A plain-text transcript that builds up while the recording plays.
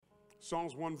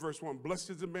Psalms 1 verse 1, blessed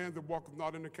is the man that walketh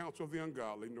not in the counsel of the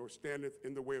ungodly, nor standeth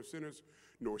in the way of sinners,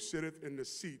 nor sitteth in the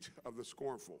seat of the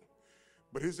scornful.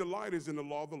 But his delight is in the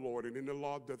law of the Lord, and in the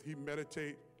law doth he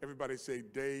meditate, everybody say,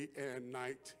 day and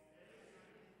night.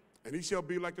 And he shall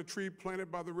be like the tree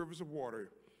planted by the rivers of water,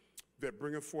 that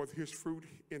bringeth forth his fruit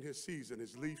in his season.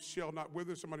 His leaf shall not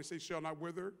wither. Somebody say, shall not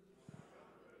wither.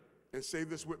 And say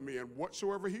this with me, and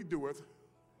whatsoever he doeth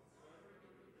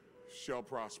shall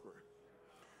prosper.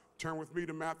 Turn with me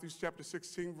to Matthew chapter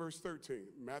 16, verse 13.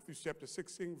 Matthew chapter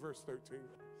 16, verse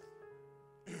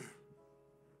 13.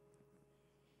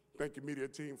 Thank you, media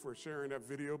team, for sharing that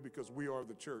video, because we are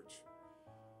the church.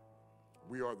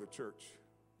 We are the church.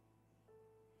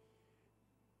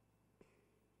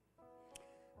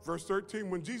 Verse 13,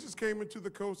 when Jesus came into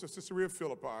the coast of Caesarea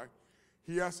Philippi,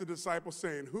 he asked the disciples,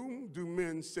 saying, whom do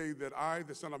men say that I,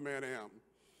 the Son of Man, am?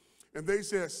 And they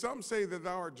said, some say that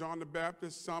thou art John the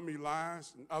Baptist, some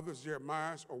Elias, and others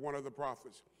Jeremiah, or one of the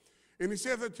prophets. And he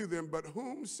said unto them, but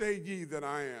whom say ye that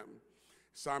I am?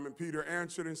 Simon Peter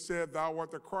answered and said, thou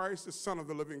art the Christ, the Son of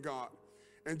the living God.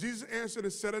 And Jesus answered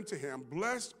and said unto him,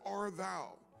 blessed art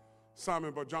thou,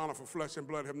 Simon Bar-Jonah, for flesh and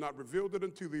blood have not revealed it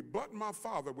unto thee, but my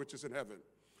Father which is in heaven.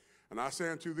 And I say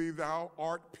unto thee, thou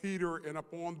art Peter, and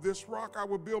upon this rock I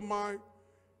will build my,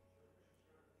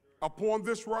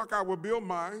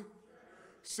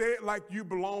 say it like you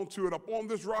belong to it. Upon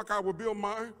this rock I will build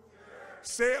my,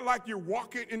 say it like you're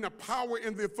walking in the power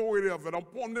and the authority of it.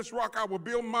 Upon this rock I will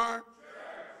build my,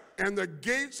 and the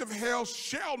gates of hell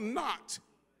shall not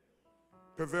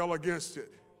prevail against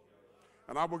it.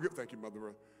 And I will give, thank you, Mother,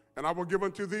 and I will give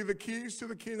unto thee the keys to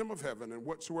the kingdom of heaven, and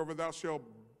whatsoever thou shalt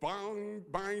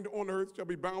bind on earth shall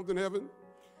be bound in heaven,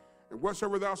 and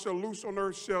whatsoever thou shalt loose on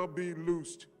earth shall be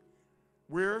loosed.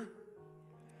 Where?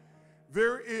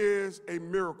 There is a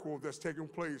miracle that's taking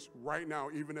place right now,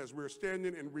 even as we're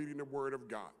standing and reading the Word of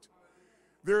God.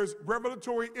 There's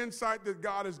revelatory insight that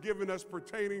God has given us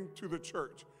pertaining to the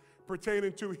church,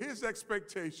 pertaining to his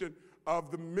expectation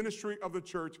of the ministry of the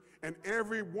church, and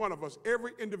every one of us,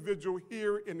 every individual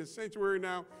here in the sanctuary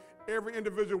now, every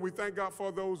individual, we thank God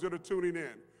for those that are tuning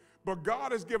in. But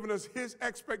God has given us his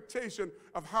expectation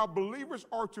of how believers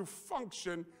are to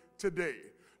function today,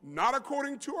 not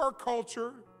according to our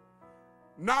culture,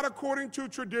 not according to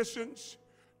traditions,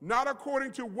 not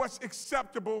according to what's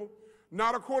acceptable,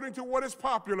 not according to what is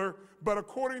popular, but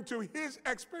according to his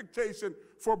expectation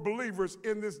for believers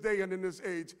in this day and in this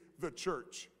age, the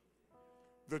church.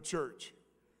 The church.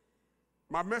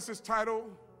 My message title,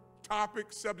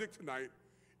 topic, subject tonight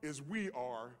is we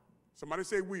are. Somebody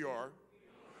say we are.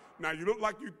 Now you look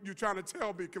like you're trying to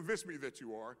tell me, convince me that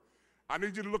you are. I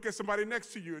need you to look at somebody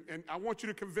next to you, and I want you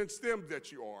to convince them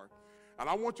that you are. And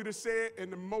I want you to say it in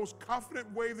the most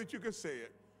confident way that you can say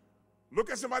it. Look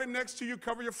at somebody next to you,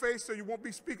 cover your face so you won't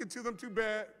be speaking to them too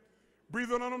bad,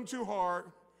 breathing on them too hard.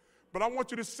 But I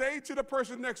want you to say to the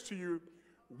person next to you,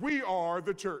 we are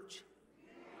the church.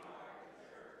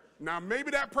 Now, maybe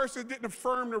that person didn't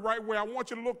affirm the right way. I want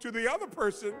you to look to the other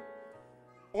person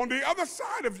on the other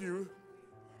side of you,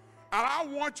 and I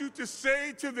want you to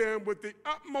say to them with the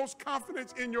utmost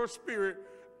confidence in your spirit,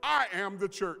 I am the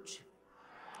church.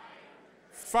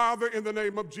 Father, in the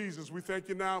name of Jesus, we thank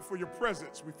you now for your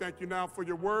presence. We thank you now for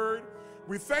your word.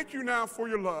 We thank you now for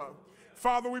your love.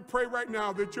 Father, we pray right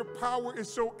now that your power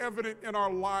is so evident in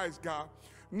our lives, God.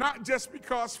 Not just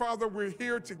because, Father, we're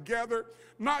here together,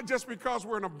 not just because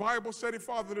we're in a Bible study,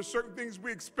 Father, there's certain things we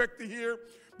expect to hear,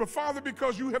 but Father,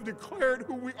 because you have declared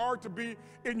who we are to be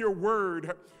in your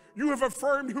word. You have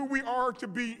affirmed who we are to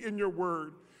be in your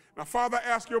word. Now, Father, I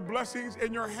ask your blessings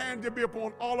and your hand to be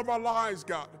upon all of our lives,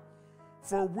 God.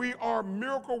 For we are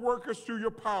miracle workers through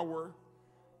your power.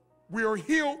 We are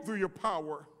healed through your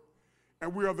power.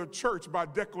 And we are the church by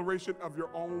declaration of your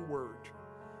own word.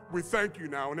 We thank you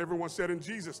now. And everyone said in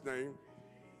Jesus' name,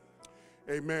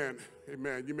 amen.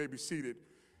 Amen. You may be seated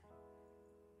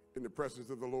in the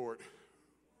presence of the Lord.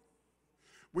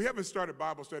 We haven't started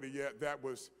Bible study yet. That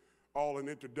was all an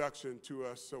introduction to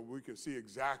us so we can see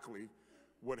exactly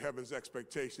what heaven's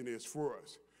expectation is for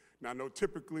us. Now, I know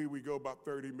typically we go about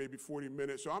 30, maybe 40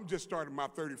 minutes, so I'm just starting my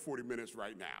 30, 40 minutes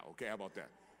right now. Okay, how about that?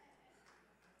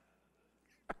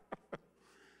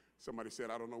 Somebody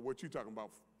said, I don't know what you're talking about.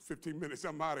 15 minutes,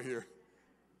 I'm out of here.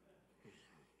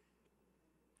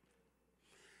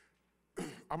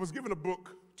 I was given a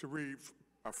book to read,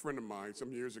 a friend of mine,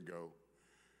 some years ago,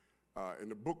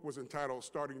 and the book was entitled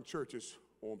Starting Churches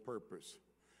on Purpose.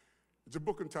 It's a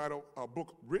book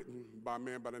written by a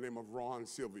man by the name of Ron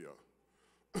Sylvia.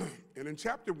 And in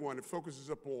chapter 1, it focuses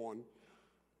upon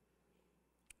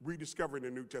rediscovering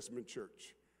the New Testament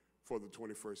church for the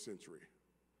 21st century.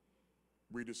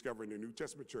 Rediscovering the New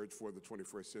Testament Church for the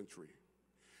 21st Century.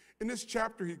 In this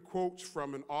chapter, he quotes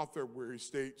from an author where he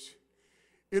states,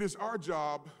 it is in our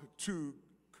job to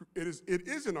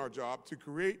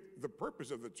create the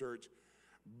purpose of the church,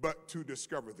 but to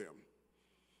discover them.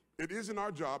 It isn't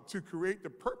our job to create the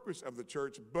purpose of the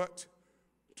church, but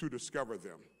to discover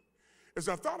them. As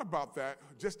I thought about that,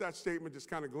 just that statement, just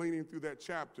kind of gleaning through that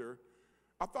chapter,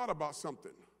 I thought about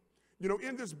something. You know,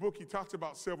 in this book, he talks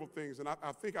about several things, and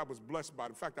I think I was blessed by it.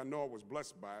 In fact, I know I was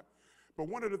blessed by it. But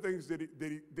one of the things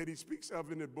that he speaks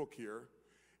of in the book here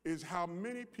is how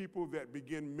many people that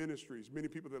begin ministries, many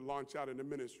people that launch out into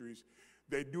ministries,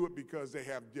 they do it because they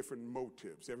have different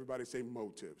motives. Everybody say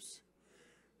motives.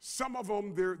 Some of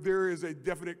them, there is a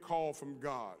definite call from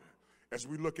God. As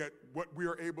we look at what we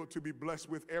are able to be blessed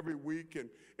with every week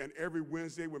and every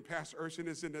Wednesday when Pastor Urshan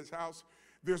is in this house,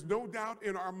 there's no doubt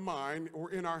in our mind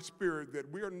or in our spirit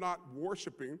that we are not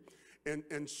worshiping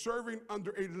and serving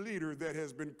under a leader that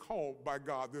has been called by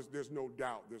God. There's no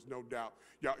doubt. There's no doubt.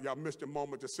 Y'all missed a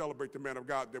moment to celebrate the man of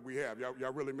God that we have.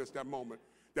 Y'all really missed that moment.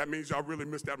 That means y'all really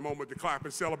missed that moment to clap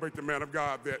and celebrate the man of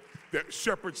God that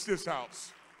shepherds this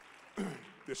house.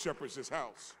 That shepherds this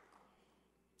house.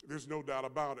 There's no doubt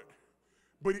about it.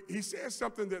 But he says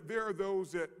something that there are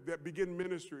those that begin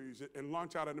ministries and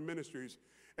launch out into ministries,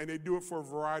 and they do it for a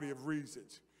variety of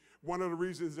reasons. One of the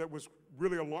reasons that was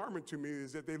really alarming to me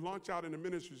is that they launch out into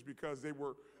ministries because they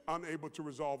were unable to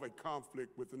resolve a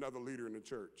conflict with another leader in the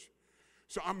church.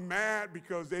 So I'm mad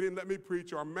because they didn't let me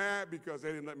preach, or I'm mad because they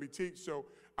didn't let me teach, so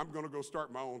I'm going to go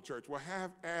start my own church. Well,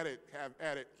 have at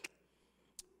it.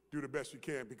 Do the best you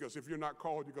can, because if you're not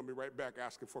called, you're going to be right back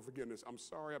asking for forgiveness. I'm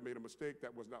sorry, I made a mistake.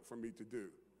 That was not for me to do.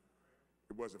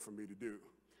 It wasn't for me to do.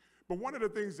 But one of the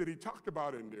things that he talked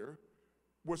about in there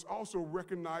was also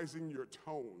recognizing your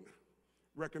tone,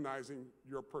 recognizing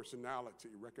your personality,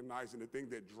 recognizing the thing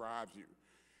that drives you.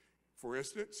 For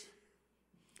instance,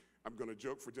 I'm going to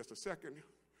joke for just a second,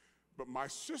 but my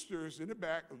sisters in the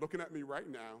back looking at me right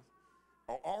now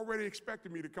are already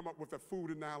expecting me to come up with a food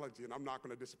analogy, and I'm not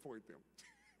going to disappoint them.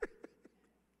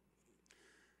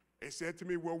 They said to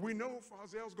me, well, we know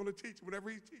Fazel's going to teach. Whatever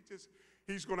he teaches,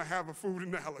 he's going to have a food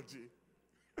analogy.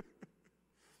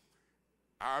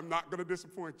 I'm not going to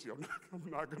disappoint you.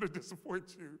 I'm not going to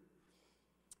disappoint you.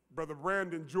 Brother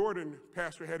Brandon Jordan,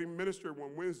 pastor, had him minister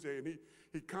one Wednesday, and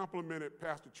he complimented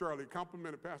Pastor Charlie,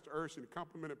 complimented Pastor Urshan,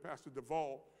 complimented Pastor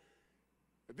Duvall.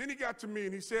 And then he got to me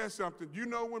and he said something. You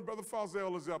know, when Brother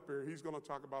Fazel is up here, he's going to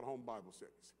talk about home Bible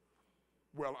studies.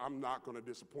 Well, I'm not going to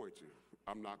disappoint you.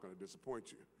 I'm not going to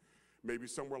disappoint you. Maybe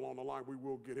somewhere along the line we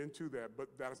will get into that, but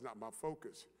that is not my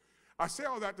focus. I say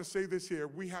all that to say this here.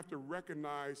 We have to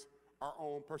recognize our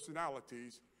own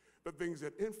personalities, the things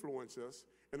that influence us,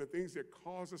 and the things that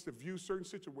cause us to view certain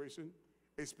situations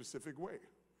a specific way.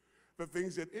 The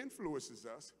things that influences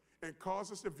us and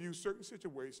cause us to view certain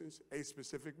situations a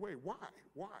specific way. Why?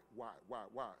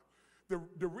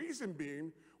 The reason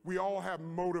being, we all have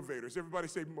motivators. Everybody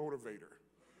say motivator.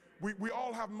 We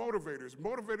all have motivators.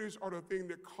 Motivators are the thing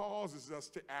that causes us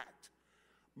to act.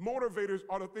 Motivators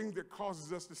are the things that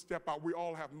causes us to step out. We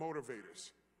all have motivators.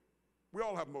 We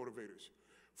all have motivators.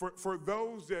 For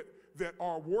those that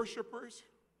are worshipers,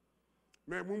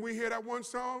 man, when we hear that one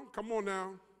song, come on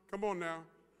now.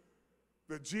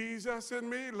 The Jesus in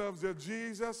me loves the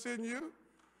Jesus in you.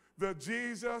 The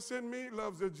Jesus in me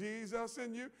loves the Jesus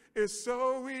in you. It's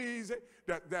so easy.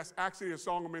 That's actually a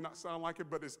song. It may not sound like it,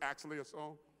 but it's actually a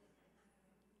song.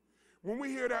 When we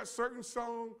hear that certain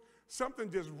song,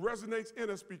 something just resonates in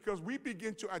us because we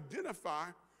begin to identify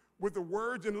with the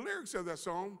words and lyrics of that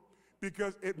song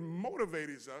because it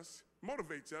motivates us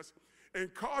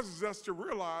and causes us to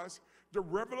realize the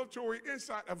revelatory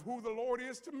insight of who the Lord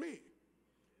is to me.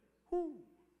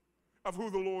 Of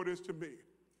who the Lord is to me.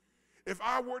 If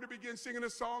I were to begin singing a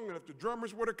song, and if the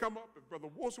drummers were to come up, if Brother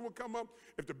Wilson would come up,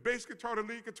 if the bass guitar, the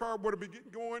lead guitar were to begin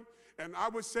going, and I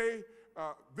would say,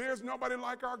 there's nobody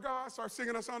like our God, start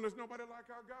singing a song, there's nobody like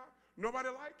our God, nobody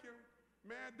like him.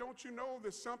 Man, don't you know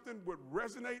that something would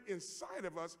resonate inside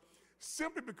of us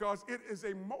simply because it is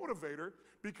a motivator,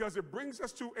 because it brings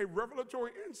us to a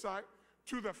revelatory insight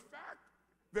to the fact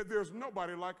that there's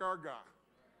nobody like our God.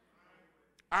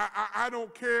 I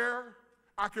don't care.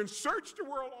 I can search the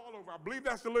world all over. I believe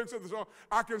that's the lyrics of the song.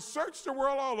 I can search the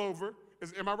world all over.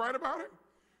 Am I right about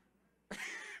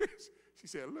it? She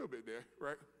said a little bit there,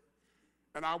 right?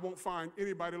 And I won't find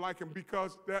anybody like him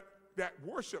because that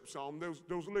worship song,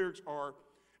 those lyrics are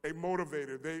a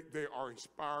motivator. They are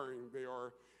inspiring. They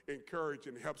are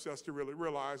encouraging. It helps us to really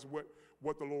realize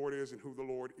what the Lord is and who the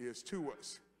Lord is to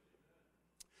us.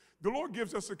 The Lord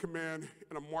gives us a command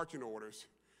and a marching orders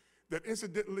that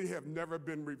incidentally have never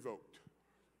been revoked.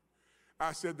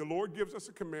 I said the Lord gives us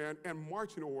a command and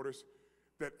marching orders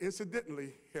that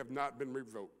incidentally have not been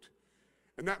revoked.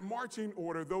 And that marching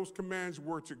order, those commands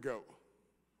were to go.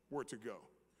 Were to go.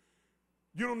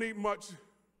 You don't need much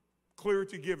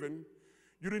clarity given.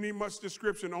 You don't need much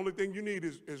description. The only thing you need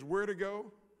is where to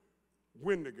go,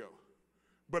 when to go.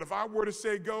 But if I were to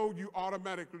say go, you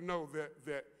automatically know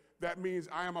that means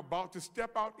I am about to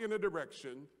step out in a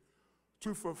direction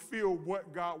to fulfill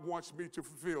what God wants me to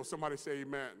fulfill. Somebody say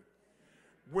amen.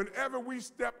 Whenever we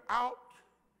step out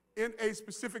in a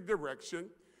specific direction,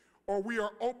 or we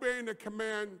are obeying the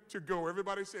command to go,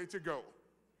 everybody say to go,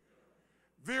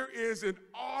 there is an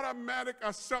automatic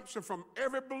assumption from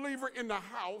every believer in the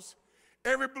house,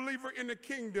 every believer in the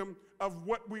kingdom of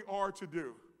what we are to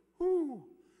do.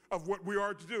 Of what we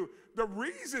are to do. The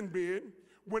reason being,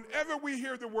 whenever we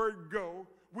hear the word go,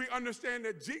 we understand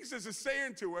that Jesus is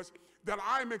saying to us that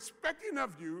I'm expecting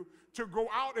of you to go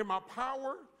out in my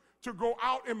power, to go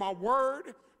out in my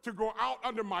word, to go out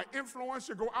under my influence,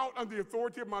 to go out under the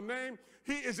authority of my name.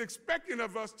 He is expecting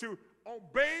of us to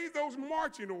obey those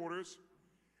marching orders,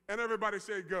 and everybody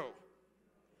say go.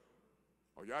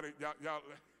 Oh, y'all,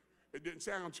 it didn't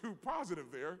sound too positive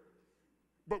there,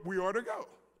 but we are to go.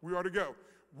 We are to go.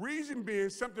 Reason being,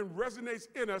 something resonates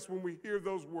in us when we hear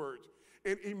those words.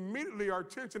 And immediately our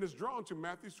attention is drawn to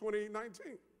Matthew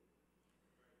 28:19.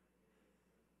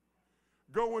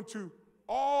 Go into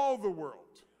all the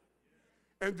world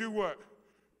and do what?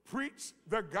 Preach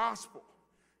the gospel.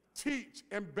 Teach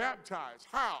and baptize.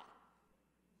 How?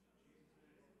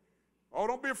 Oh,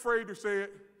 don't be afraid to say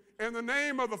it. In the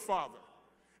name of the Father,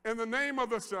 in the name of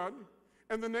the Son,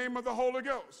 in the name of the Holy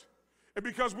Ghost. And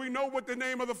because we know what the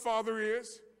name of the Father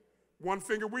is, one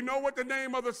finger, we know what the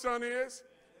name of the Son is.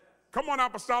 Come on,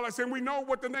 apostolic, and we know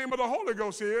what the name of the Holy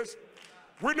Ghost is.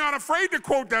 We're not afraid to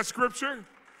quote that scripture,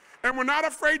 and we're not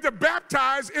afraid to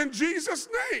baptize in Jesus'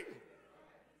 name.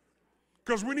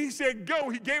 Because when he said go,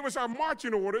 he gave us our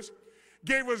marching orders,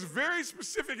 gave us very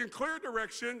specific and clear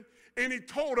direction, and he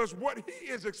told us what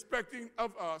he is expecting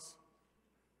of us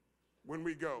when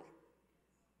we go.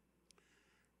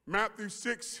 Matthew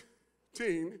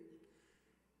 6:15,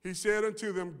 he said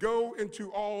unto them, go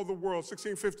into all the world,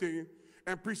 16:15,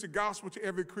 and preach the gospel to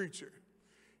every creature.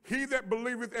 He that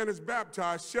believeth and is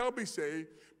baptized shall be saved,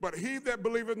 but he that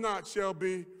believeth not shall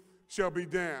be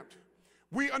damned.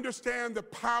 We understand the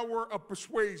power of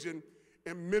persuasion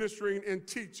in ministering and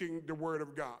teaching the word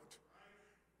of God.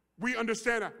 We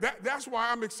understand that. That's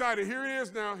why I'm excited. Here it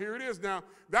is now.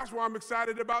 That's why I'm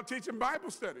excited about teaching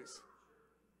Bible studies.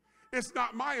 It's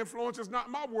not my influence, it's not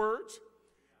my words,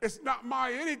 it's not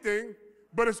my anything,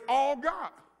 but it's all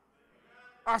God.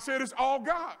 I said it's all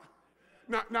God.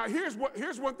 Now here's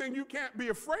one thing you can't be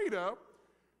afraid of.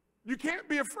 You can't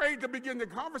be afraid to begin to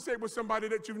conversate with somebody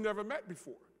that you've never met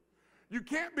before. You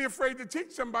can't be afraid to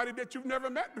teach somebody that you've never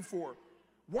met before.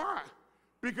 Why?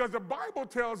 Because the Bible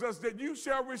tells us that you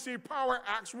shall receive power,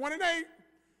 Acts 1:8.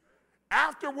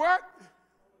 After what?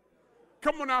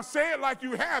 Come on now, say it like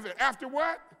you have it. After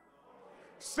what?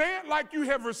 Say it like you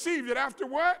have received it. After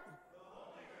what?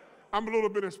 I'm a little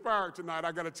bit inspired tonight.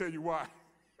 I got to tell you why.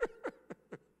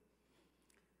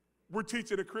 We're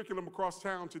teaching a curriculum across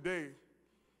town today,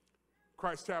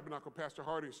 Christ Tabernacle, Pastor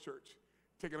Harding's church,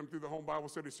 taking them through the Home Bible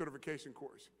Study Certification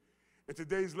course. And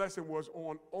today's lesson was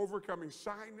on overcoming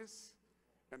shyness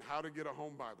and how to get a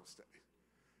home Bible study.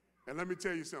 And let me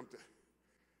tell you something.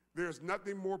 There's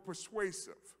nothing more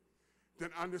persuasive than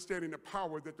understanding the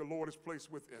power that the Lord has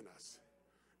placed within us.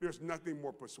 There's nothing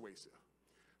more persuasive.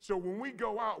 So when we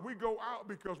go out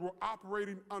because we're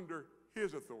operating under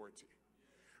his authority.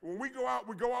 When we go out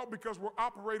because we're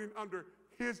operating under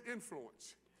his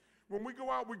influence. When we go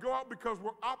out because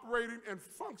we're operating and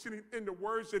functioning in the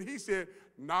words that he said,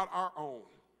 not our own.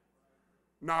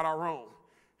 Not our own.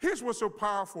 Here's what's so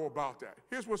powerful about that.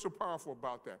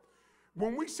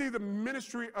 When we see the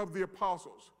ministry of the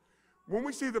apostles, when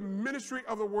we see the ministry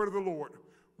of the word of the Lord,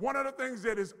 one of the things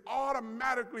that is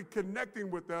automatically connecting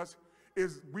with us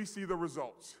is we see the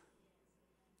results.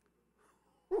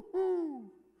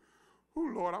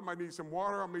 Ooh, Lord, I might need some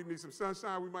water. I might need some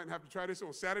sunshine. We might have to try this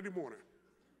on Saturday morning.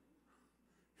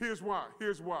 Here's why.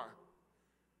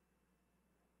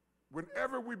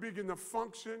 Whenever we begin to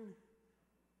function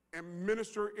and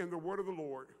minister in the word of the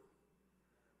Lord,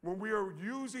 when we are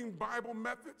using Bible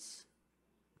methods,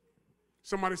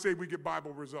 somebody say we get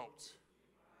Bible results.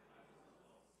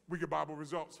 We get Bible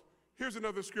results. Here's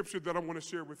another scripture that I want to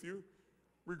share with you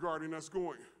regarding us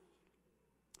going.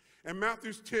 In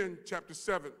Matthew 10, chapter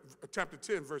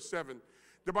 10, verse 7,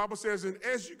 the Bible says, and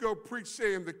as you go preach,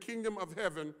 saying the kingdom of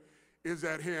heaven is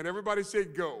at hand. Everybody say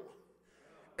go.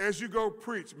 As you go,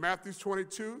 preach. Matthew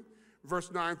 22,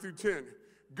 verse 9 through 10.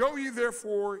 Go ye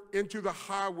therefore into the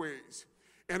highways,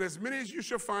 and as many as you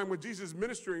shall find. When Jesus is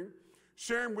ministering,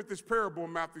 sharing with this parable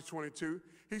in Matthew 22,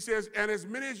 he says, and as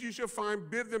many as you shall find,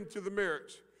 bid them to the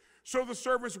marriage. So the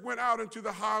servants went out into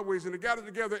the highways, and they gathered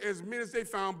together as many as they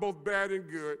found, both bad and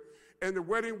good, and the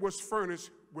wedding was furnished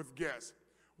with guests.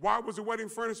 Why was the wedding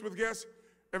furnished with guests?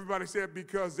 Everybody said,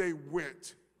 because they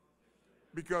went.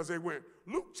 Because they went.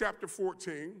 Luke chapter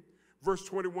 14, verse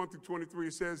 21 through 23,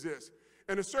 it says this,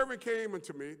 and the servant came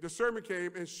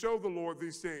and showed the Lord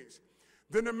these things.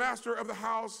 Then the master of the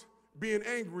house, being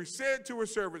angry, said to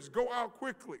his servants, go out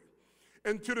quickly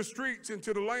into the streets,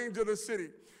 into the lanes of the city,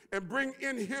 and bring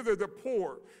in hither the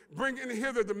poor, bring in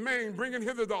hither the maimed, bring in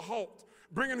hither the halt,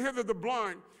 bring in hither the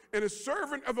blind. And the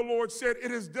servant of the Lord said,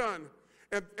 it is done,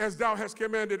 as thou hast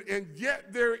commanded, and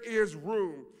yet there is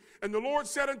room. And the Lord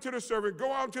said unto the servant,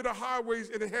 go out to the highways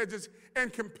and the hedges,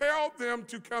 and compel them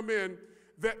to come in,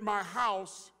 that my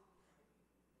house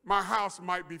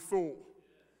might be full.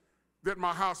 That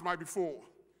my house might be full.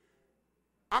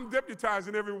 I'm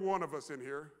deputizing every one of us in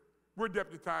here. We're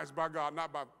deputized by God,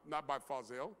 not by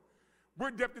Fazell.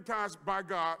 We're deputized by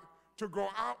God to go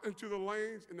out into the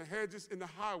lanes and the hedges and the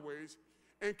highways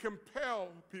and compel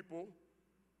people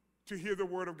to hear the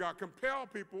word of God. Compel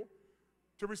people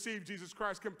to receive Jesus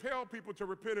Christ. Compel people to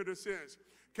repent of their sins.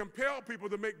 Compel people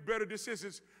to make better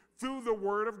decisions through the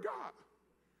word of God.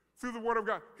 Through the word of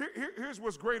God. Here's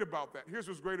what's great about that. Here's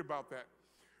what's great about that.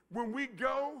 When we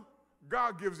go,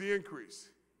 God gives the increase.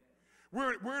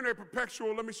 We're in a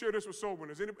perpetual, let me share this with soul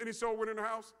winners. Any soul winner in the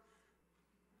house?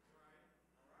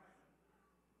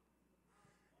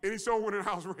 Any soul winner in the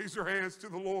house, raise your hands to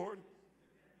the Lord.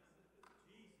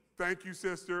 Thank you,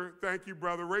 sister. Thank you,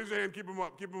 brother. Raise your hand. Keep them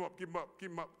up. Keep them up. Keep them up. Keep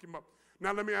them up. Keep them up.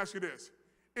 Now, let me ask you this.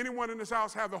 Anyone in this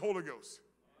house have the Holy Ghost?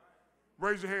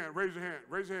 Raise your hand. Raise your hand.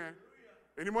 Raise your hand.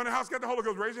 Anyone in the house got the Holy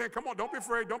Ghost? Raise your hand. Come on. Don't be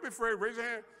afraid. Don't be afraid. Raise your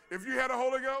hand. If you had the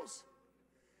Holy Ghost,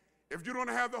 if you don't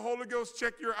have the Holy Ghost,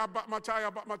 check your I bought my tie, I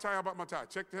bought my tie, I bought my tie.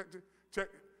 Check.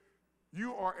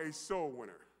 You are a soul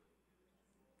winner.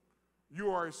 You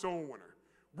are a soul winner.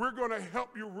 We're going to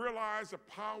help you realize the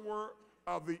power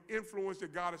of the influence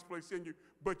that God has placed in you,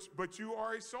 but you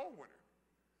are a soul winner.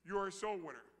 You are a soul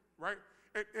winner, right?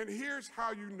 And here's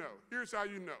how you know. Here's how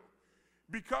you know.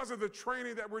 Because of the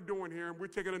training that we're doing here, and we're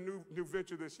taking a new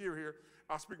venture this year here,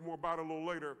 I'll speak more about it a little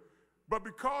later, but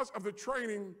because of the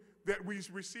training that we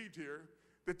received here,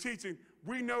 the teaching,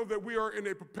 we know that we are in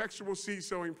a perpetual seed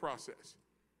sowing process.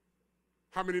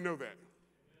 How many know that?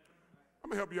 I'm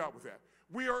going to help you out with that.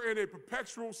 We are in a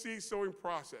perpetual seed sowing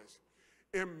process.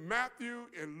 In Matthew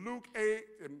and Luke 8,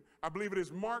 and I believe it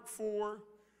is Mark 4,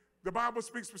 the Bible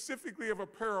speaks specifically of a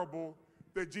parable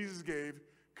that Jesus gave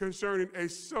concerning a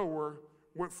sower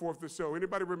went forth to sow.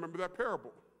 Anybody remember that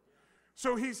parable?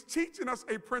 So he's teaching us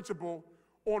a principle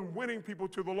on winning people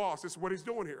to the lost. That's what he's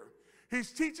doing here.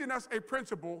 He's teaching us a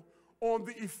principle on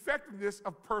the effectiveness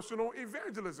of personal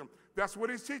evangelism. That's what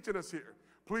he's teaching us here.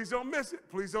 Please don't miss it.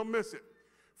 Please don't miss it.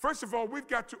 First of all, we've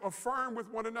got to affirm with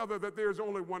one another that there's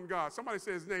only one God. Somebody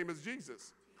say his name is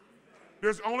Jesus.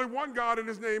 There's only one God and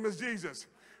his name is Jesus.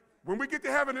 When we get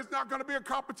to heaven, it's not going to be a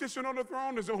competition on the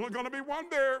throne. There's only going to be one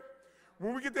there.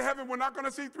 When we get to heaven, we're not going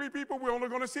to see three people. We're only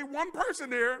going to see one person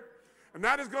there. And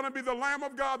that is going to be the Lamb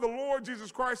of God, the Lord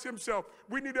Jesus Christ himself.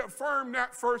 We need to affirm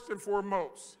that first and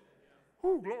foremost.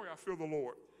 Ooh, glory, I feel the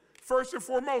Lord. First and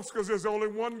foremost, because there's only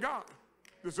one God.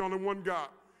 There's only one God.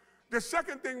 The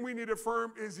second thing we need to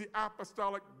affirm is the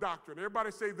apostolic doctrine.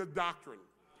 Everybody say the doctrine.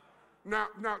 Now,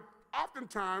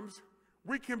 oftentimes,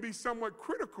 we can be somewhat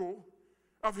critical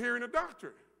of hearing a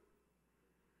doctrine.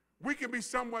 We can be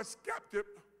somewhat skeptic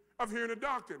of hearing a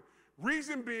doctrine.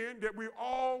 Reason being that we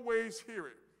always hear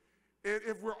it. And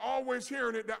if we're always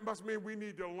hearing it, that must mean we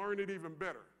need to learn it even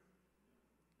better.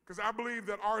 Because I believe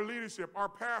that our leadership, our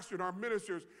pastor, and our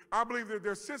ministers, I believe that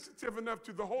they're sensitive enough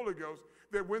to the Holy Ghost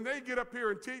that when they get up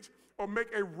here and teach or make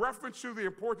a reference to the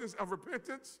importance of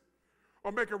repentance,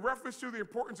 or make a reference to the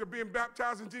importance of being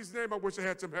baptized in Jesus' name, I wish I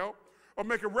had some help, or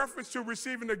make a reference to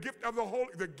receiving the gift of the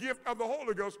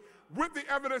Holy Ghost with the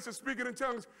evidence of speaking in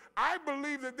tongues, I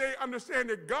believe that they understand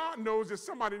that God knows that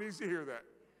somebody needs to hear that.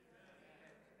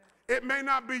 It may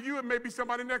not be you, it may be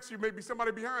somebody next to you, it may be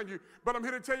somebody behind you, but I'm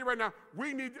here to tell you right now,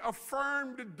 we need to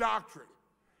affirm the doctrine.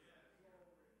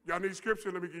 Y'all need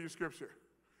scripture? Let me give you scripture.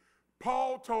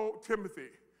 Paul told Timothy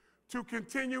to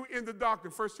continue in the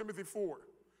doctrine, 1 Timothy 4,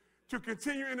 to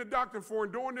continue in the doctrine, for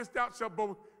in doing this thou shalt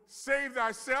both save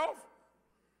thyself,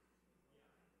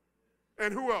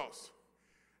 and who else?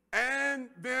 And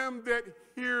them that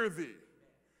hear thee.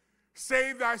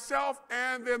 Save thyself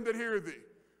and them that hear thee.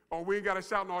 Oh, we ain't got a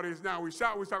shouting audience now. We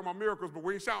talking about miracles, but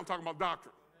we ain't shouting, talking about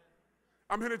doctrine.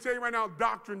 I'm here to tell you right now,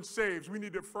 doctrine saves. We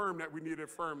need to affirm that. We need to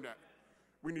affirm that.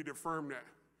 We need to affirm that.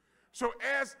 So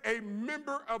as a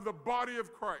member of the body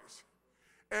of Christ,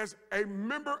 as a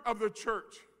member of the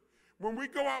church, when we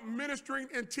go out ministering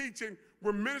and teaching,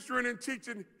 we're ministering and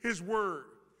teaching his word.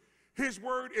 His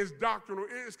word is doctrinal.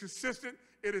 It is consistent.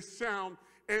 It is sound.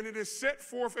 And it is set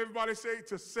forth, everybody say,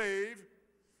 to save,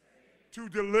 to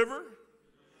deliver,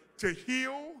 to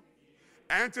heal,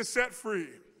 and to set free.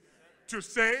 To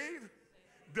save,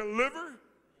 deliver,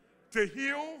 to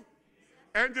heal,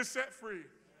 and to set free.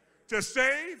 To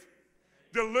save,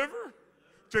 deliver,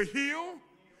 to heal,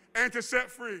 and to set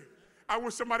free. I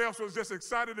wish somebody else was just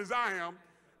excited as I am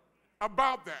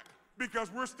about that, because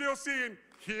we're still seeing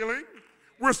healing,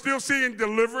 we're still seeing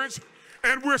deliverance,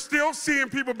 and we're still seeing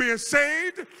people being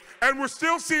saved, and we're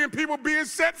still seeing people being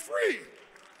set free.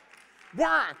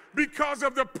 Why? Because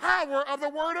of the power of the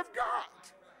Word of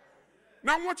God.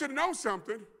 Now, I want you to know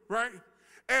something, right?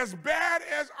 As bad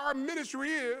as our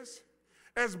ministry is,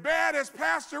 as bad as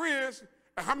pastor is,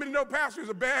 how many know pastor is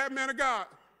a bad man of God?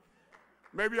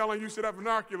 Maybe y'all ain't used to that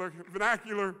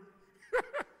vernacular.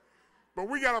 But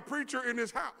we got a preacher in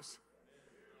this house.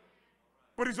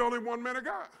 But he's only one man of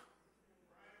God.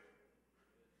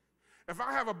 If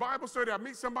I have a Bible study, I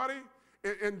meet somebody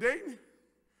in Dayton,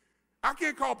 I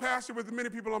can't call pastor with the many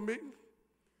people I'm meeting.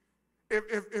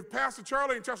 If Pastor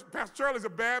Charlie, and Pastor Charlie's a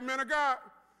bad man of God,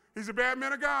 he's a bad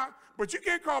man of God, but you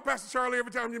can't call Pastor Charlie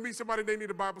every time you meet somebody they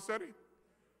need a Bible study.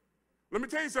 Let me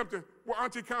tell you something. Where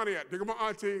Auntie Connie at? There go my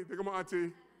auntie. There go my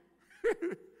auntie.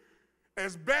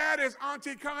 As bad as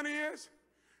Auntie Connie is,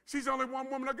 she's only one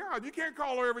woman of God. You can't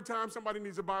call her every time somebody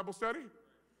needs a Bible study.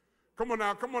 Come on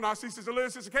now, come on now. See Sister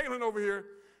Liz, Sister Caitlin over here,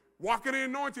 walking in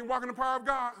anointing, walking in the power of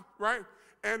God, right?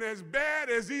 And as bad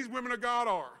as these women of God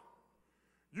are,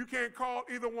 you can't call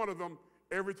either one of them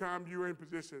every time you're in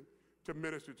position to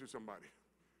minister to somebody.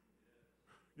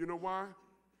 You know why?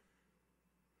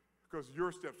 Because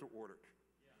your steps were ordered.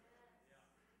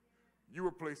 You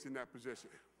were placed in that position.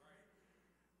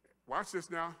 Watch this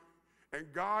now. And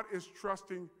God is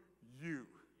trusting you.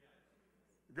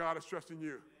 God is trusting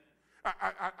you.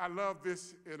 I love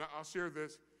this, and I'll share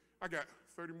this. I got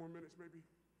 30 more minutes, maybe.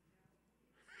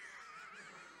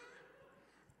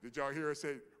 Did y'all hear her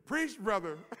say, preach,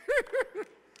 brother?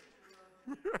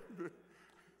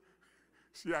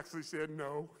 She actually said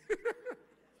no.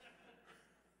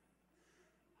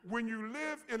 When you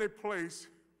live in a place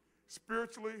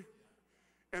spiritually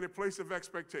and a place of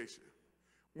expectation,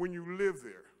 when you live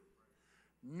there,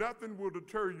 nothing will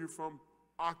deter you from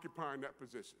occupying that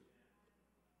position.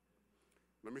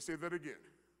 Let me say that again.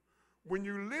 When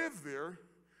you live there,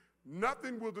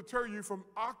 nothing will deter you from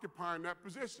occupying that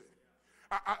position.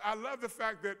 I love the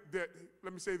fact that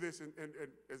let me say this, and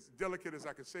as delicate as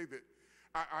I can say that,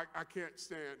 I can't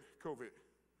stand COVID.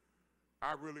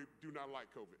 I really do not like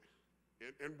COVID.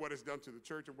 And what it's done to the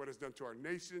church, and what it's done to our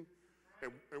nation,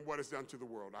 and what it's done to the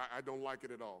world. I don't like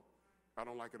it at all. I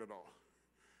don't like it at all.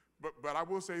 But I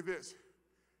will say this,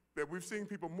 that we've seen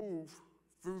people move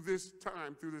through this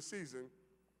time, through this season,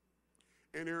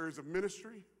 in areas of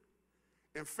ministry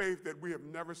and faith that we have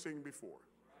never seen before.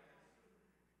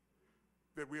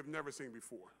 That we have never seen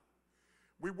before.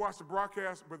 We watched a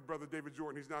broadcast with Brother David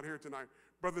Jordan. He's not here tonight.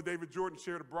 Brother David Jordan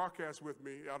shared a broadcast with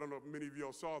me. I don't know if many of you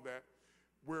all saw that,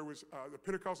 where it was the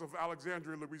Pentecostal of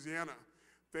Alexandria, Louisiana.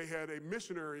 They had a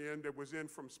missionary in that was in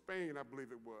from Spain, I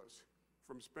believe it was,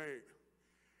 from Spain.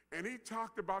 And he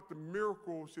talked about the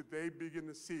miracles that they began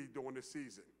to see during the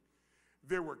season.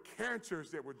 There were cancers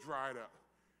that were dried up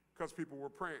because people were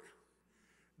praying.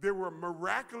 There were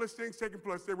miraculous things taking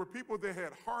place. There were people that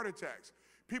had heart attacks.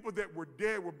 People that were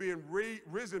dead were being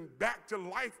risen back to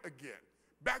life again.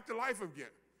 Back to life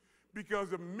again. Because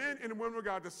the men and the women of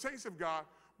God, the saints of God,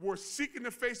 were seeking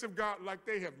the face of God like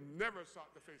they have never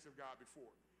sought the face of God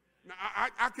before. Now,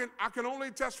 I can only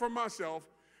attest for myself,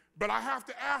 but I have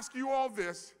to ask you all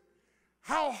this.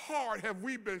 How hard have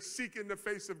we been seeking the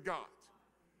face of God?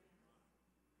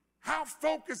 How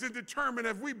focused and determined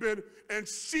have we been in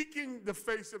seeking the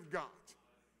face of God?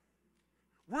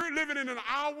 We're living in an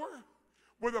hour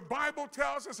where the Bible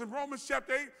tells us in Romans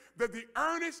chapter 8 that the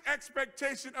earnest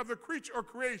expectation of the creature or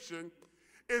creation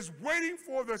is waiting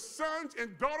for the sons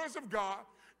and daughters of God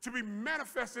to be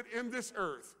manifested in this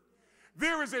earth.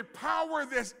 There is a power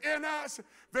that's in us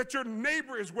that your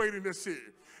neighbor is waiting to see.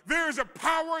 There is a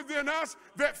power within us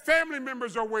that family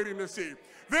members are waiting to see.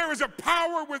 There is a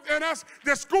power within us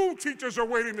that school teachers are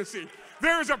waiting to see.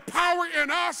 There is a power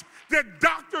in us that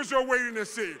doctors are waiting to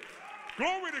see.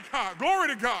 Glory to God. Glory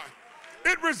to God.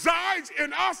 It resides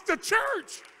in us, the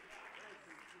church.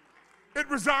 It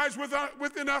resides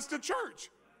within us, the church.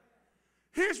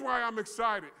 Here's why I'm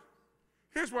excited.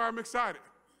 Here's why I'm excited.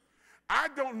 I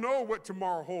don't know what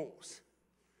tomorrow holds.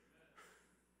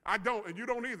 I don't, and you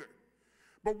don't either.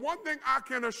 But one thing I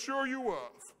can assure you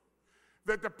of,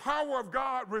 that the power of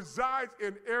God resides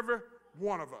in every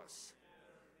one of us.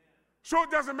 So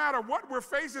it doesn't matter what we're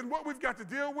facing, what we've got to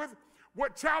deal with,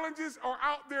 what challenges are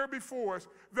out there before us,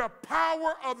 the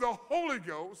power of the Holy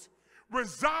Ghost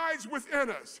resides within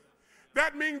us.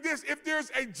 That means this: if there's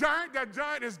a giant, that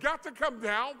giant has got to come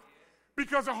down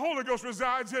because the Holy Ghost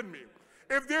resides in me.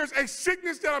 If there's a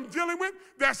sickness that I'm dealing with,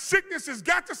 that sickness has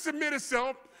got to submit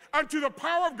itself unto the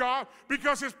power of God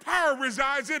because his power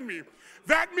resides in me.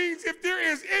 That means if there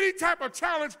is any type of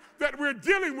challenge that we're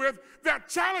dealing with, that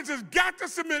challenge has got to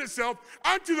submit itself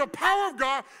unto the power of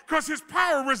God because his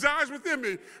power resides within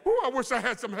me. Ooh, I wish I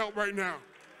had some help right now.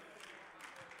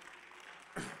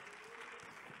 I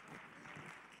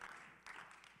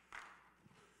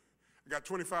got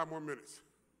 25 more minutes.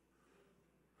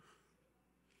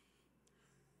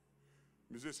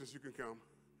 Musicians, you can come.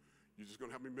 You're just going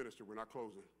to help me minister. We're not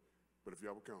closing. But if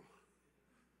y'all will come.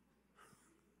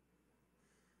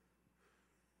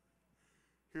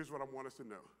 Here's what I want us to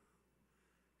know.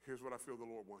 Here's what I feel the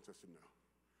Lord wants us to know.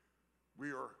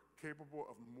 We are capable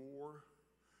of more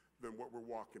than what we're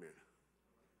walking in.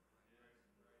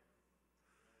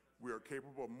 We are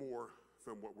capable of more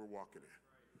than what we're walking in.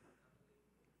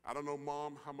 I don't know,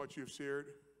 Mom, how much you've shared,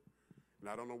 and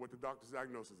I don't know what the doctor's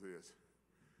diagnosis is,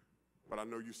 but I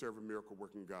know you serve a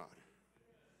miracle-working God.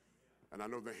 And I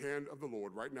know the hand of the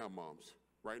Lord right now, moms,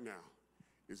 right now,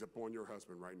 is upon your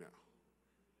husband right now.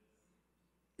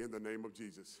 In the name of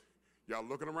Jesus. Y'all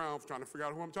looking around trying to figure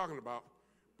out who I'm talking about,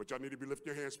 but y'all need to be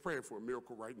lifting your hands praying for a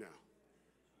miracle right now.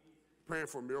 Praying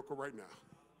for a miracle right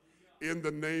now. In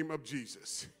the name of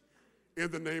Jesus.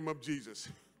 In the name of Jesus.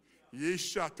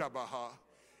 Yeshatabaha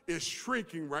is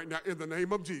shrinking right now in the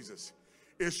name of Jesus.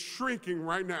 It's shrinking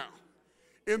right now.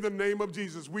 In the name of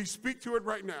Jesus. We speak to it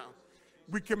right now.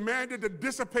 We command it to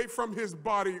dissipate from his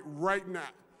body right now.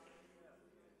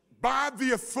 By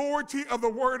the authority of the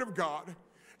word of God.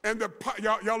 And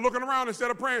y'all looking around instead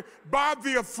of praying. By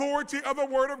the authority of the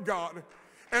word of God.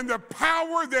 And the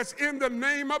power that's in the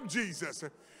name of Jesus.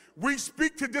 We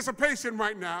speak to dissipation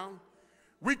right now.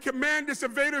 We command this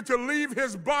invader to leave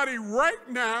his body right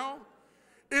now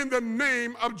in the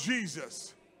name of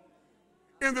Jesus.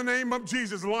 In the name of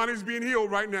Jesus. Lonnie's being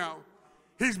healed right now.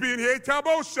 He's being healed.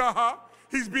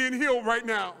 He's being healed right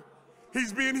now.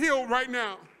 He's being healed right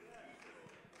now.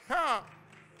 Ha.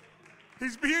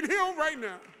 He's being healed right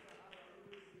now.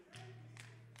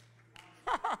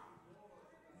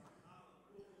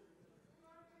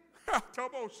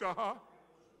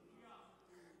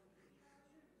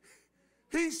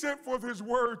 He sent forth his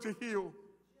word to heal.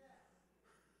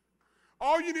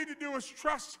 All you need to do is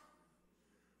trust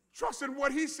in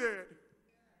what he said.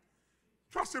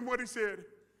 Trust in what he said.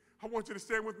 I want you to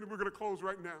stand with me. We're going to close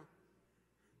right now.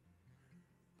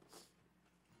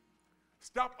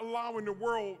 Stop allowing the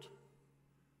world,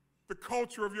 the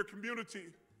culture of your community,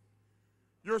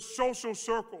 your social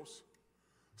circles,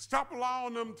 stop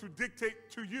allowing them to dictate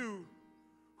to you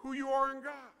who you are in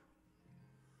God.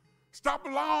 Stop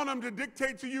allowing them to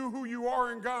dictate to you who you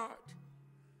are in God.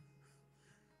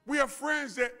 We have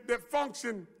friends that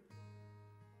function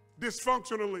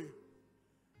dysfunctionally.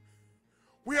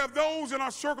 We have those in our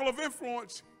circle of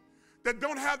influence that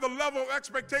don't have the level of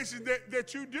expectation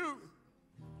that you do.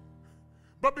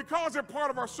 But because they're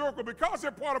part of our circle, because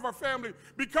they're part of our family,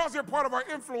 because they're part of our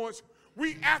influence,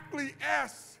 we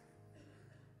acquiesce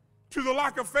to the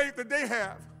lack of faith that they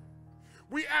have.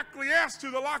 We acquiesce to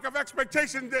the lack of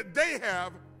expectation that they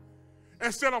have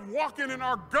instead of walking in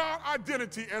our God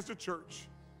identity as the church.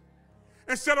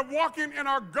 Instead of walking in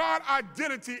our God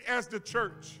identity as the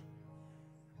church.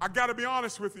 I got to be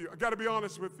honest with you. I got to be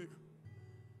honest with you.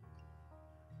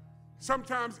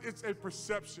 Sometimes it's a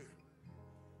perception.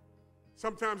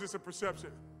 Sometimes it's a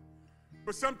perception.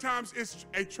 But sometimes it's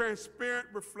a transparent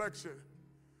reflection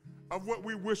of what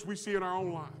we wish we see in our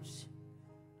own lives.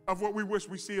 Of what we wish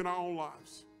we see in our own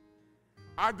lives.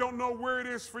 I don't know where it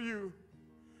is for you,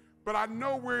 but I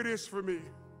know where it is for me.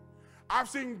 I've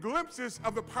seen glimpses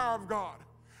of the power of God.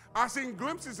 I've seen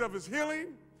glimpses of his healing.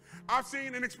 I've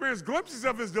seen and experienced glimpses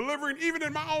of his delivering, even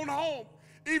in my own home,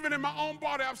 even in my own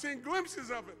body. I've seen glimpses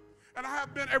of it, and I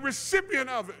have been a recipient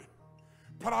of it.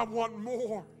 But I want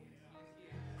more.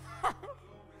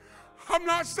 I'm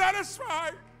not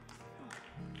satisfied.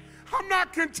 I'm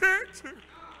not content.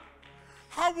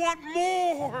 I want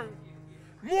more.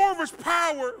 More of his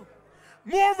power.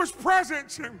 more of his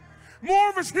presence, more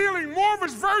of his healing, more of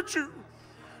his virtue,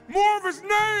 more of his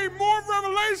name, more of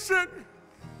revelation.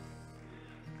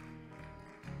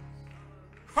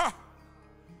 Ha!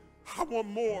 I want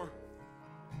more.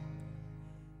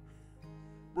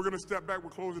 We're going to step back. We're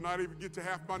closing. I didn't even get to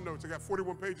half my notes. I got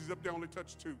 41 pages up there, only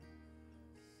touched 2.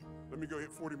 Let me go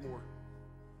hit 40 more.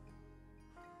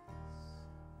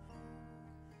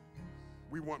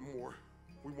 We want more.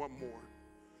 We want more.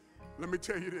 Let me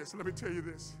tell you this. Let me tell you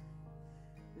this.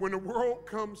 When the world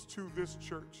comes to this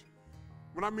church,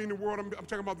 when I mean the world, I'm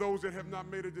talking about those that have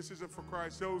not made a decision for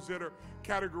Christ, those that are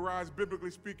categorized,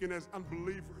 biblically speaking, as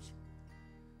unbelievers.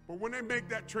 But when they make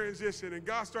that transition and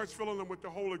God starts filling them with the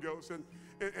Holy Ghost, and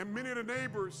many of the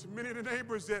neighbors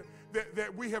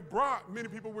that we have brought, many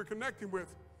people we're connecting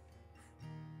with,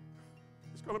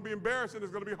 it's going to be embarrassing.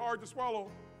 It's going to be hard to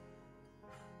swallow.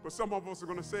 But some of them are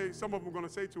going to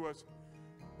say to us,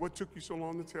 what took you so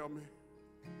long to tell me?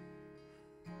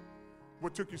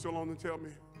 What took you so long to tell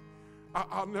me?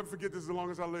 I'll never forget this as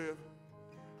long as I live.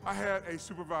 I had a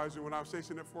supervisor when I was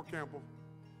stationed at Fort Campbell.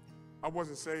 I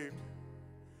wasn't saved.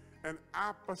 An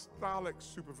apostolic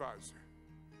supervisor.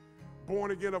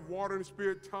 Born again of water and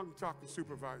spirit, tongue-talking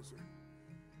supervisor.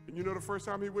 And you know the first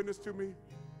time he witnessed to me?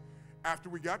 After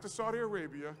we got to Saudi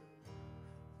Arabia,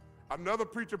 another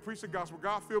preacher preached the gospel.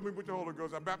 God filled me with the Holy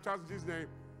Ghost. I baptized in Jesus' name.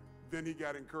 Then he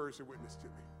got encouraged to witness to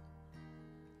me.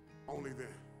 Only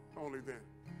then. Only then.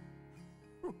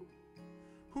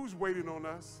 Who's waiting on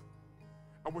us?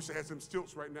 I wish I had some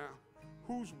stilts right now.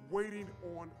 Who's waiting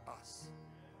on us?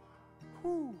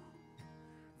 Who?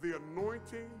 The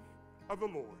anointing of the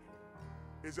Lord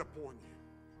is upon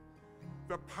you.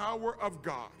 The power of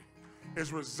God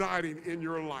is residing in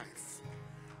your life.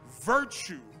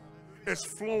 Virtue is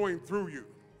flowing through you.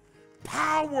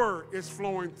 Power is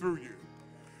flowing through you.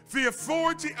 The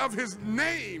authority of his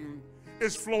name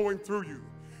is flowing through you.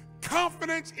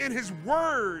 Confidence in his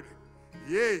word,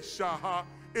 Yeshaha,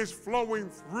 is flowing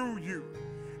through you.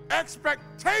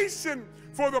 Expectation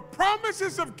for the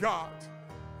promises of God,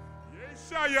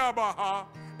 Yeshayabaha,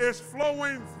 is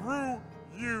flowing through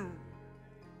you.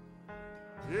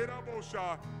 You're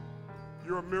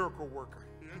a miracle worker.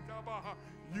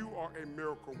 You are a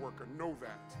miracle worker. Know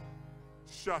that.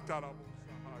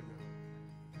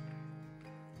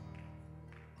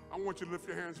 I want you to lift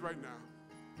your hands right now.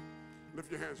 Lift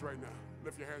your hands right now.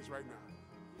 Lift your hands right now.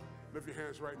 Lift your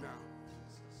hands right now.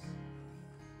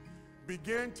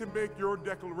 Begin to make your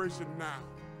declaration now.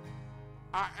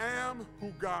 I am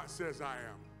who God says I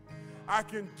am. I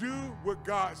can do what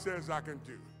God says I can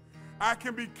do. I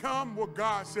can become what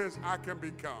God says I can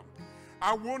become.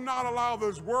 I will not allow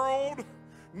this world,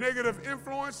 negative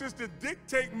influences to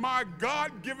dictate my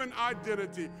God-given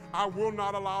identity. I will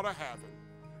not allow to have it.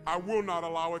 I will not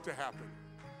allow it to happen.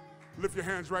 Lift your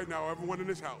hands right now, everyone in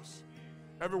this house.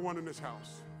 Everyone in this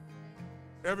house.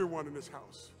 Everyone in this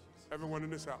house. Everyone in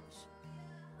this house.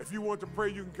 If you want to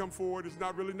pray, you can come forward. It's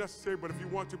not really necessary, but if you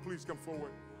want to, please come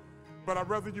forward. But I'd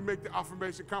rather you make the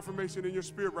affirmation, confirmation in your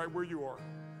spirit right where you are.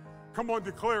 Come on,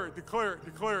 declare it, declare it,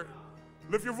 declare it.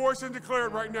 Lift your voice and declare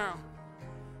it right now.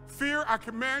 Fear, I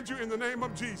command you in the name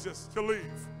of Jesus to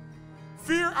leave.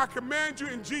 Fear, I command you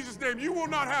in Jesus' name. You will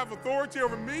not have authority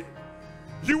over me.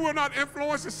 You will not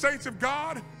influence the saints of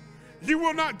God. You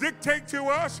will not dictate to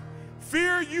us.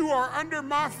 Fear, you are under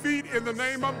my feet in the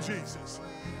name of Jesus.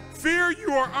 Fear,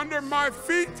 you are under my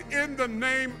feet in the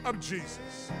name of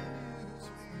Jesus.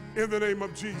 In the name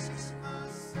of Jesus.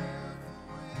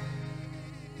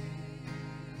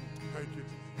 Thank you.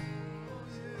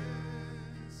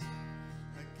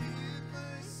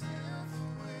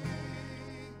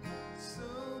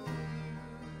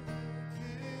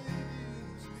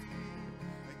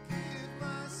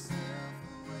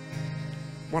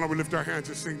 Why don't we lift our hands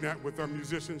and sing that with our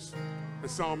musicians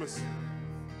and psalmists?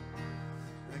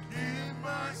 I give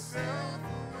myself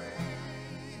away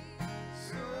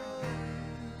so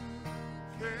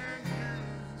you can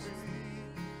use me.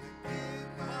 I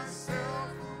give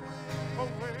myself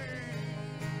away.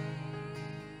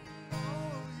 Oh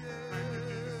yeah. Thank you,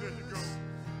 Jesus. There you go.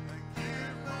 I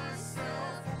give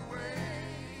myself away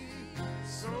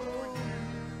so you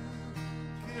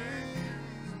can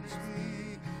use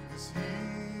me. 'Cause here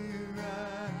I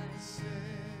stand.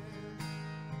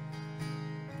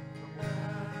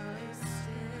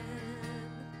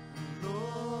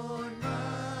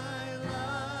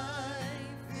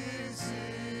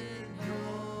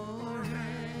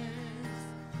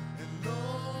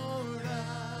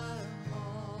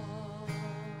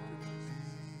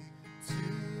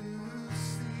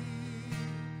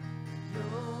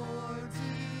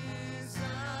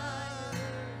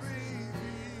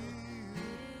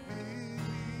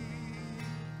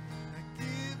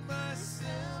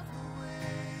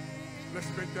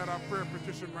 Let's make that our prayer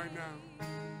petition right now.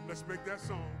 Let's make that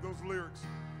song, those lyrics,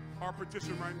 our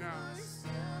petition right now.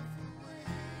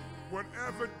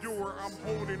 Whatever door I'm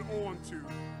holding on to,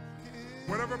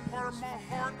 whatever part of my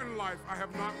heart and life I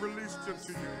have not released it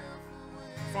to you,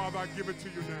 Father, I give it to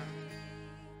you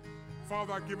now.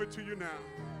 Father, I give it to you now.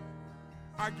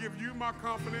 I give you my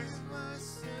confidence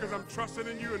because I'm trusting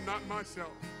in you and not myself.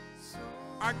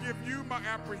 I give you my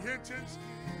apprehensions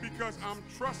because I'm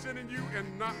trusting in you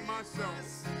and not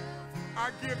myself.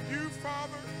 I give you,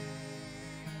 Father,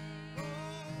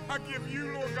 I give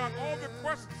you, Lord God, all the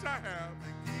questions I have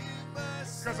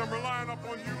because I'm relying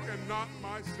upon you and not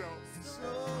myself.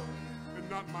 And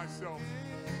not myself.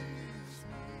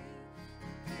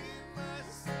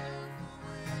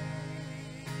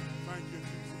 Thank you,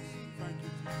 Jesus. Thank you,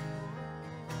 Jesus.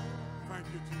 Thank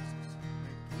you, Jesus. Thank you, Jesus.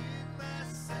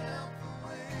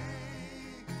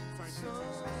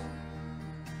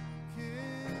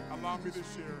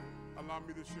 Allow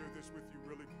me to share this with you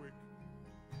really quick.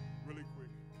 Really quick.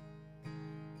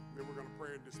 Then we're going to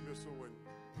pray in dismissal, and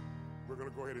we're going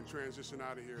to go ahead and transition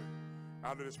out of here,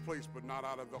 out of this place, but not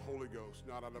out of the Holy Ghost,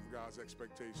 not out of God's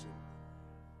expectation.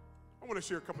 I want to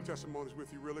share a couple testimonies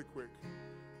with you really quick.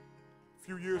 A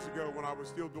few years ago, when I was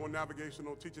still doing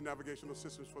teaching navigational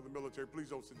systems for the military, please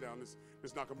don't sit down. This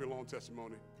is not going to be a long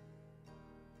testimony.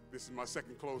 This is my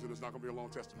second closing. It's not going to be a long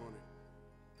testimony.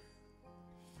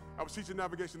 I was teaching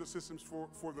navigational systems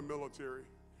for the military.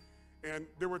 And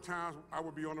there were times I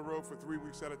would be on the road for 3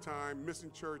 weeks at a time, missing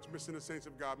church, missing the saints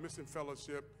of God, missing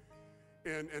fellowship.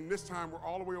 And this time we're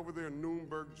all the way over there in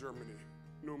Nuremberg, Germany.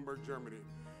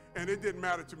 And it didn't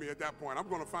matter to me at that point. I'm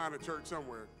going to find a church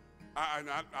somewhere. I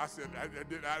said, I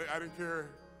didn't care.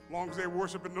 As long as they were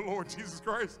worshiping the Lord Jesus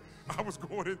Christ, I was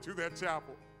going into that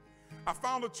chapel. I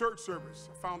found a church service.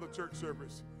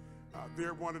 There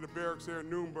at one of the barracks there in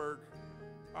Nuremberg.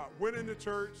 Went into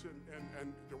church,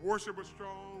 and the worship was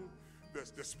strong.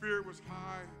 The spirit was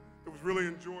high. It was really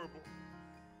enjoyable.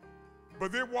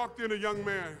 But there walked in a young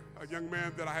man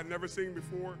that I had never seen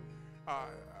before.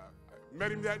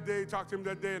 Met him that day, talked to him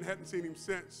that day, and hadn't seen him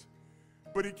since.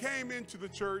 But he came into the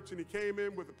church, and he came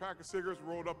in with a pack of cigarettes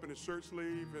rolled up in his shirt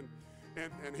sleeve,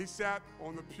 and he sat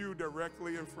on the pew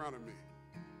directly in front of me.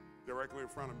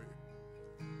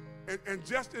 And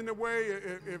just in the way,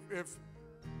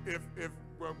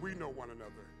 well, we know one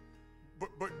another,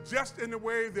 but just in the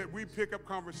way that we pick up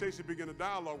conversation, begin a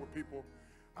dialogue with people,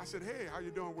 I said, hey, how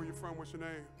you doing? Where you from? What's your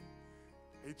name?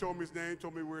 He told me his name,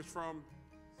 told me where he's from.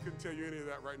 Couldn't tell you any of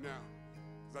that right now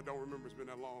because I don't remember. It's been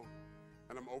that long,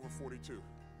 and I'm over 42.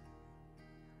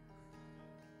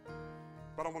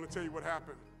 But I want to tell you what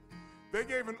happened. They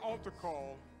gave an altar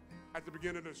call at the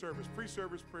beginning of the service,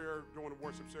 pre-service prayer during the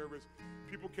worship service.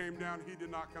 People came down. He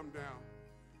did not come down.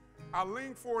 I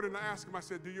leaned forward and I asked him, I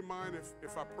said, do you mind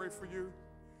if I pray for you?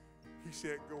 He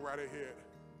said, go right ahead.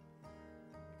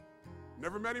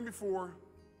 Never met him before.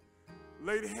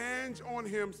 Laid hands on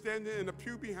him, standing in the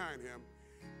pew behind him,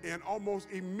 and almost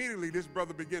immediately this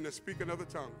brother began to speak in other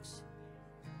tongues.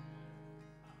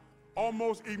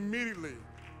 Almost immediately.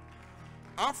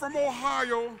 I'm from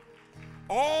Ohio,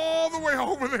 all the way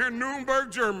over there in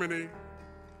Nuremberg, Germany,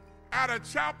 at a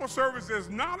chapel service that's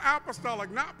not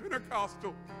apostolic, not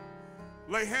Pentecostal.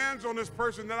 Lay hands on this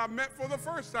person that I met for the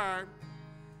first time,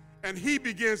 and he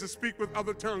begins to speak with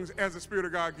other tongues as the Spirit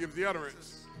of God gives the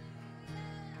utterance.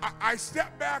 I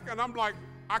step back, and I'm like,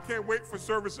 I can't wait for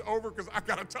service to over because I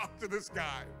got to talk to this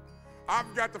guy.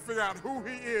 I've got to figure out who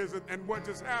he is and what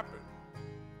just happened.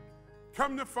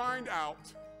 Come to find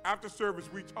out, after service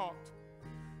we talked,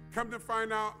 come to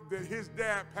find out that his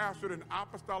dad pastored an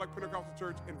apostolic Pentecostal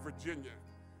church in Virginia,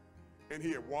 and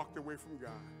he had walked away from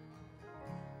God.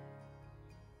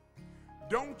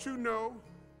 Don't you know,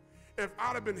 if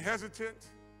I'd have been hesitant,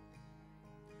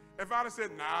 if I'd have said,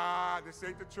 nah, this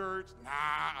ain't the church, nah,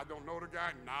 I don't know the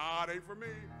guy, nah, it ain't for me,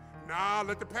 nah,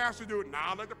 let the pastor do it,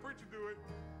 nah, let the preacher do it.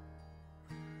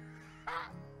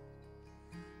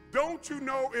 Don't you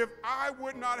know, if I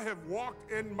would not have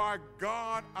walked in my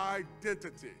God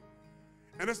identity,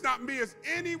 and it's not me, it's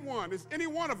anyone, it's any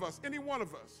one of us,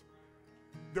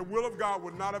 the will of God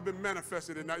would not have been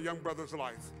manifested in that young brother's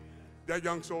life, that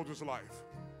young soldier's life.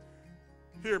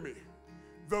 Hear me.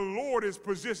 The Lord is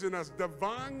positioning us,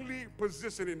 divinely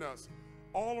positioning us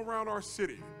all around our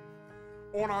city,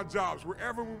 on our jobs,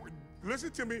 wherever we, listen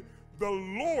to me, the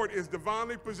Lord is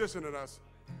divinely positioning us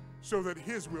so that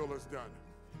his will is done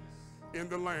in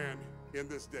the land in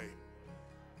this day.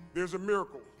 There's a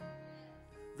miracle.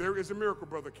 There is a miracle,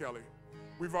 Brother Kelly.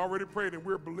 We've already prayed and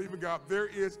we're believing God. There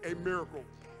is a miracle.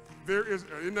 There is,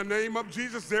 in the name of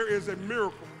Jesus, there is a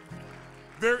miracle.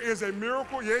 There is a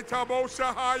miracle. Yetabo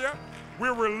Shahaya.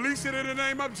 We're releasing it in the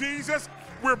name of Jesus.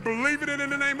 We're believing it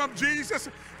in the name of Jesus.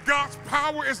 God's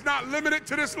power is not limited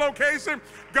to this location.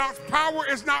 God's power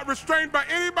is not restrained by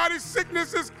anybody's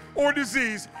sicknesses or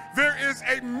disease. There is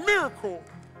a miracle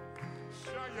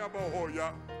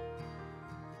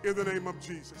in the name of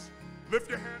Jesus. Lift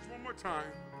your hands one more time.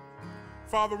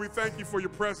 Father, we thank you for your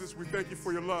presence. We thank you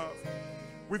for your love.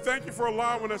 We thank you for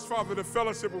allowing us, Father, to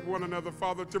fellowship with one another,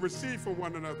 Father, to receive from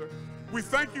one another. We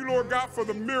thank you, Lord God, for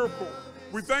the miracle.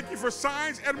 We thank you for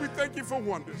signs, and we thank you for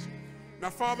wonders. Now,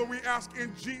 Father, we ask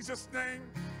in Jesus' name,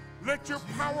 let your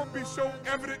power be so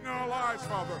evident in our lives,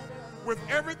 Father. With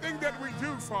everything that we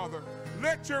do, Father,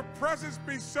 let your presence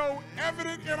be so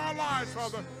evident in our lives,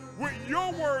 Father. With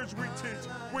your words we teach.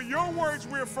 With your words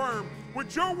we affirm.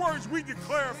 With your words we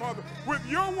declare, Father. With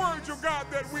your words, oh God,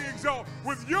 that we exalt.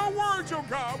 With your words, oh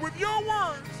God, with your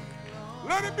words,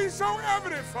 let it be so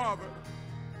evident, Father,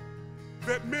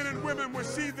 that men and women will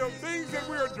see the things that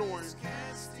we are doing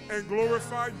and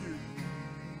glorify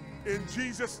you. In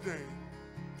Jesus' name,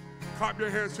 clap your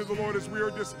hands to the Lord as we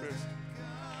are dismissed.